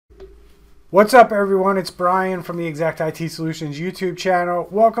What's up, everyone? It's Brian from the Exact IT Solutions YouTube channel.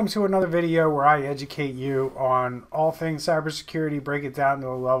 Welcome to another video where I educate you on all things cybersecurity, break it down to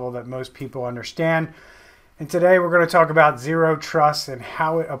a level that most people understand. And today we're going to talk about zero trust and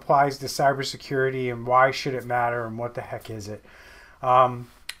how it applies to cybersecurity and why should it matter and what the heck is it.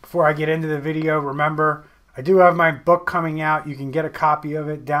 Before I get into the video, remember, I do have my book coming out. You can get a copy of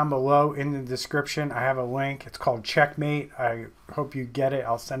it down below in the description. I have a link. It's called Checkmate. I hope you get it.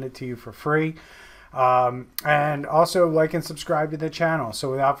 I'll send it to you for free. And also like and subscribe to the channel.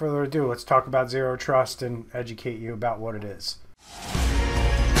 So without further ado, let's talk about zero trust and educate you about what it is.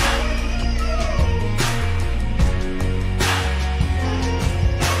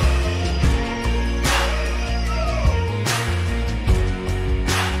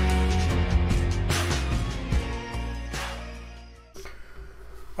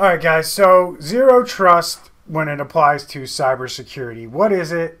 All right, guys, so zero trust when it applies to cybersecurity. What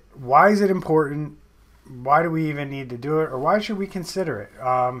is it? Why is it important? Why do we even need to do it? Or why should we consider it?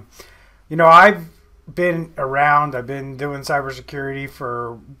 I've been around. I've been doing cybersecurity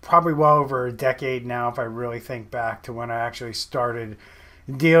for probably well over a decade now, if I really think back to when I actually started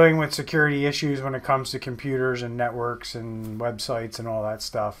dealing with security issues when it comes to computers and networks and websites and all that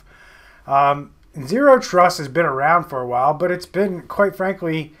stuff. Zero trust has been around for a while, but it's been, quite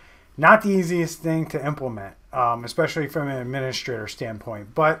frankly, not the easiest thing to implement, especially from an administrator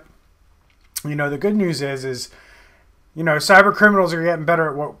standpoint. But, the good news is cyber criminals are getting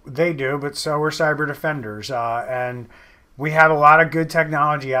better at what they do, but so are cyber defenders. And we have a lot of good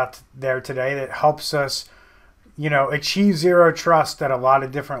technology out there today that helps us, achieve zero trust at a lot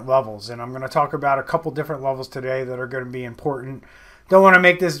of different levels. And I'm going to talk about a couple different levels today that are going to be important. Don't want to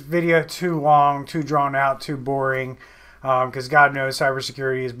make this video too long, too drawn out, too boring, because God knows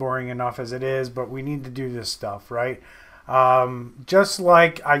cybersecurity is boring enough as it is, but we need to do this stuff, right? Just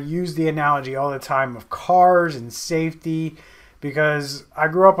like I use the analogy all the time of cars and safety, because I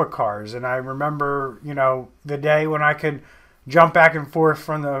grew up with cars, and I remember, the day when I could jump back and forth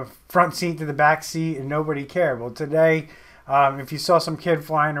from the front seat to the back seat and nobody cared. Well, today, if you saw some kid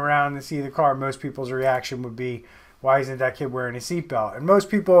flying around and see the car, most people's reaction would be, why isn't that kid wearing a seatbelt? And most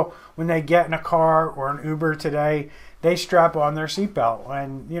people, when they get in a car or an Uber today, they strap on their seatbelt.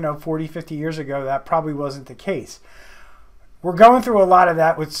 And, 40, 50 years ago, that probably wasn't the case. We're going through a lot of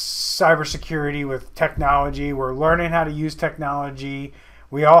that with cybersecurity, with technology. We're learning how to use technology.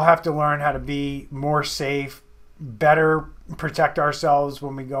 We all have to learn how to be more safe, better protect ourselves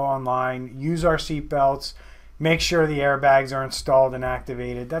when we go online, use our seatbelts, make sure the airbags are installed and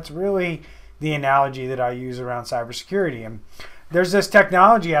activated. That's really the analogy that I use around cybersecurity. And there's this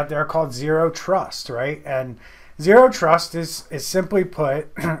technology out there called zero trust, right? And zero trust is simply put,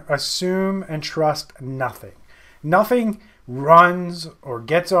 assume and trust nothing. Nothing runs or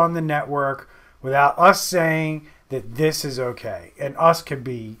gets on the network without us saying that this is okay. And us could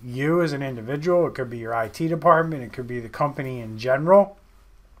be you as an individual, it could be your IT department, it could be the company in general.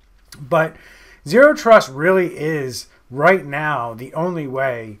 But zero trust really is, right now, the only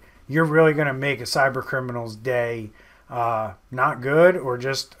way you're really going to make a cyber criminal's day not good or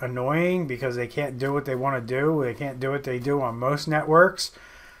just annoying because they can't do what they want to do. They can't do what they do on most networks.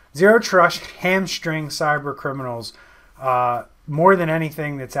 Zero trust hamstrings cyber criminals more than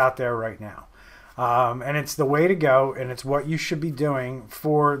anything that's out there right now. And it's the way to go, and it's what you should be doing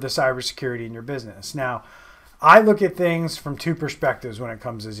for the cybersecurity in your business. Now, I look at things from two perspectives when it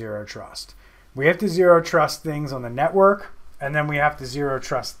comes to zero trust. We have to zero trust things on the network, and then we have to zero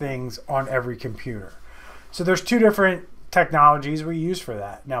trust things on every computer. So there's two different technologies we use for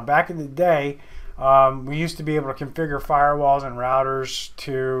that. Now, back in the day, we used to be able to configure firewalls and routers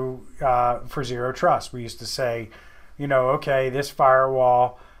for zero trust. We used to say, okay, this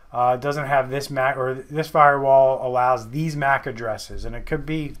firewall doesn't have this MAC, or this firewall allows these MAC addresses, and it could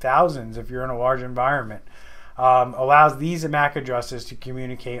be thousands if you're in a large environment. Allows these MAC addresses to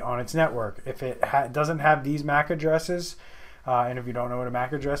communicate on its network. If it doesn't have these MAC addresses, and if you don't know what a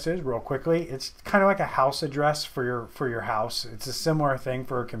MAC address is, real quickly, it's kind of like a house address for your house. It's a similar thing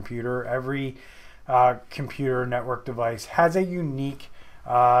for a computer. Every computer network device has a unique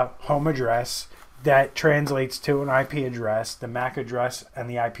home address that translates to an IP address. The MAC address and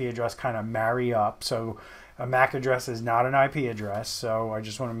the IP address kind of marry up. So a MAC address is not an IP address. So I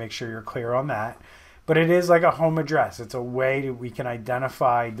just want to make sure you're clear on that. But it is like a home address. It's a way that we can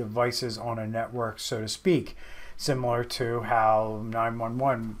identify devices on a network, so to speak. Similar to how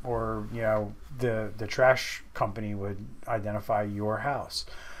 911 or the trash company would identify your house.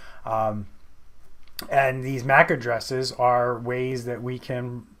 And these MAC addresses are ways that we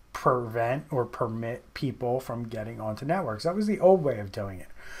can prevent or permit people from getting onto networks. That was the old way of doing it.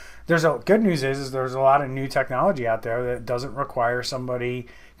 There's a good news is there's a lot of new technology out there that doesn't require somebody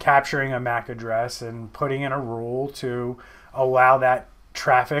capturing a MAC address and putting in a rule to allow that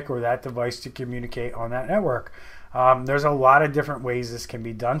traffic or that device to communicate on that network. There's a lot of different ways this can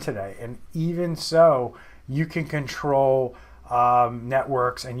be done today. And even so, you can control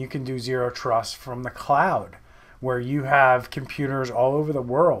networks and you can do zero trust from the cloud, where you have computers all over the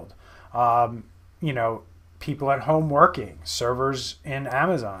world. You know, people at home working, servers in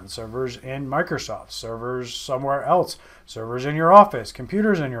Amazon, servers in Microsoft, servers somewhere else, servers in your office,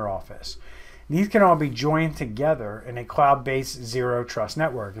 computers in your office. These can all be joined together in a cloud-based zero trust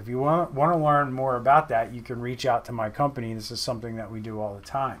network. If you want to learn more about that, you can reach out to my company. This is something that we do all the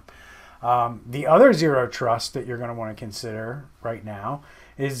time. The other zero trust that you're going to want to consider right now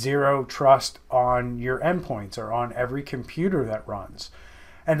is zero trust on your endpoints or on every computer that runs.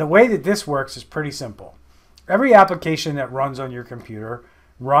 And the way that this works is pretty simple. Every application that runs on your computer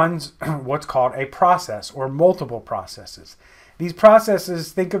runs what's called a process or multiple processes. These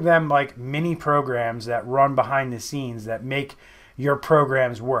processes, think of them like mini programs that run behind the scenes that make your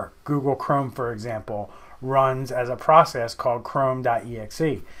programs work. Google Chrome, for example, runs as a process called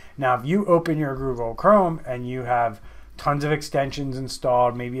chrome.exe. Now, if you open your Google Chrome and you have tons of extensions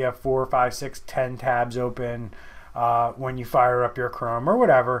installed, maybe you have 4, 5, 6, 10 tabs open when you fire up your Chrome or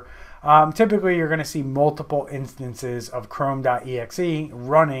whatever, typically you're going to see multiple instances of chrome.exe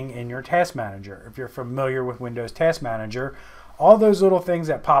running in your task manager. If you're familiar with Windows Task Manager, all those little things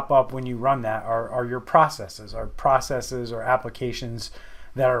that pop up when you run that are your processes, or applications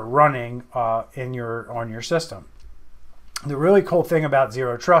that are running on your system. The really cool thing about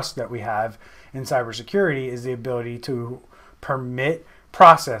zero trust that we have in cybersecurity is the ability to permit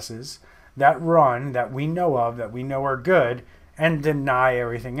processes that run, that we know of, that we know are good, and deny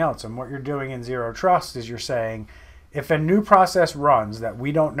everything else. And what you're doing in zero trust is you're saying, if a new process runs that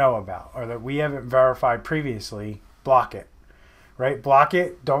we don't know about or that we haven't verified previously, block it. Right? Block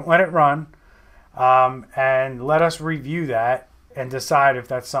it, don't let it run, and let us review that and decide if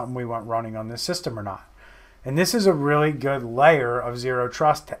that's something we want running on this system or not. And this is a really good layer of zero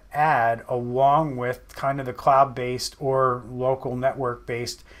trust to add along with kind of the cloud-based or local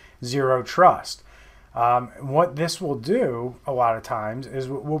network-based zero trust. What this will do a lot of times is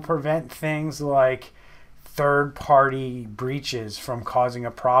will prevent things like third-party breaches from causing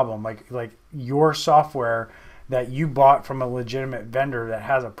a problem, like your software that you bought from a legitimate vendor that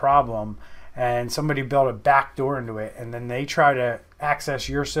has a problem and somebody built a back door into it, and then they try to access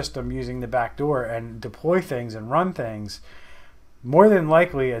your system using the back door and deploy things and run things. More than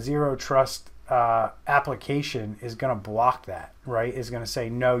likely, a zero trust application is going to block that, right? Is going to say,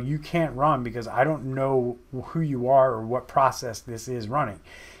 no, you can't run because I don't know who you are or what process this is running.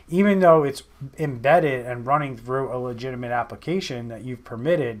 Even though it's embedded and running through a legitimate application that you've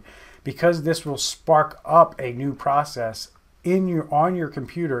permitted, because this will spark up a new process on your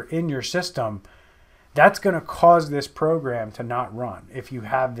computer, in your system, that's going to cause this program to not run if you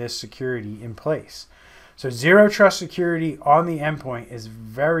have this security in place. So zero trust security on the endpoint is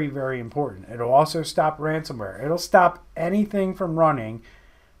very, very important. It'll also stop ransomware. It'll stop anything from running,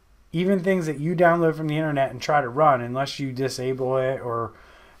 even things that you download from the internet and try to run, unless you disable it or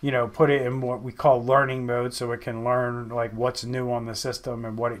put it in what we call learning mode, so it can learn like what's new on the system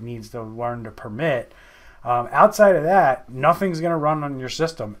and what it needs to learn to permit. Outside of that, nothing's going to run on your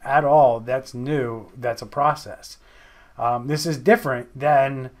system at all that's new, that's a process. This is different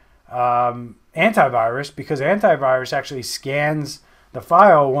than antivirus, because antivirus actually scans the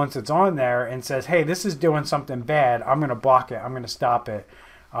file once it's on there and says, hey, this is doing something bad. I'm going to block it. I'm going to stop it.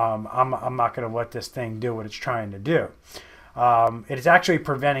 I'm not going to let this thing do what it's trying to do. It is actually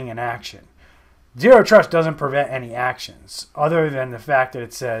preventing an action. Zero trust doesn't prevent any actions other than the fact that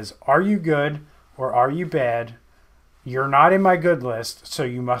it says, are you good or are you bad? You're not in my good list, so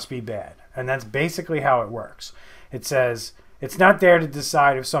you must be bad. And that's basically how it works. It says, it's not there to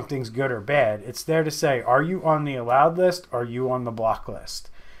decide if something's good or bad. It's there to say, are you on the allowed list or are you on the block list?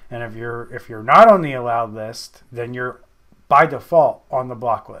 And if you're not on the allowed list, then you're by default on the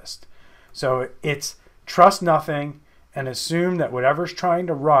block list. So it's trust nothing and assume that whatever's trying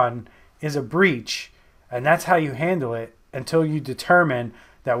to run is a breach, and that's how you handle it until you determine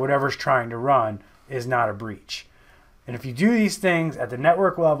that whatever's trying to run is not a breach. And if you do these things at the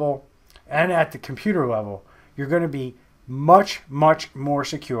network level and at the computer level, you're going to be much, much more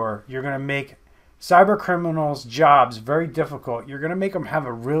secure. You're going to make cyber criminals' jobs very difficult. You're going to make them have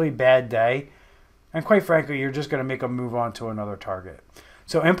a really bad day. And quite frankly, you're just going to make them move on to another target.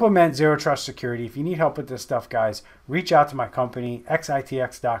 So implement zero trust security. If you need help with this stuff, guys, reach out to my company,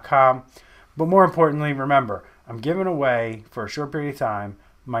 xitx.com. But more importantly, remember, I'm giving away for a short period of time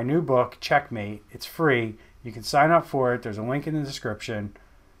my new book, Checkmate. It's free. You can sign up for it. There's a link in the description.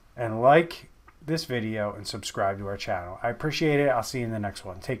 And like this video and subscribe to our channel. I appreciate it. I'll see you in the next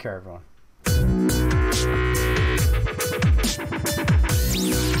one. Take care, everyone.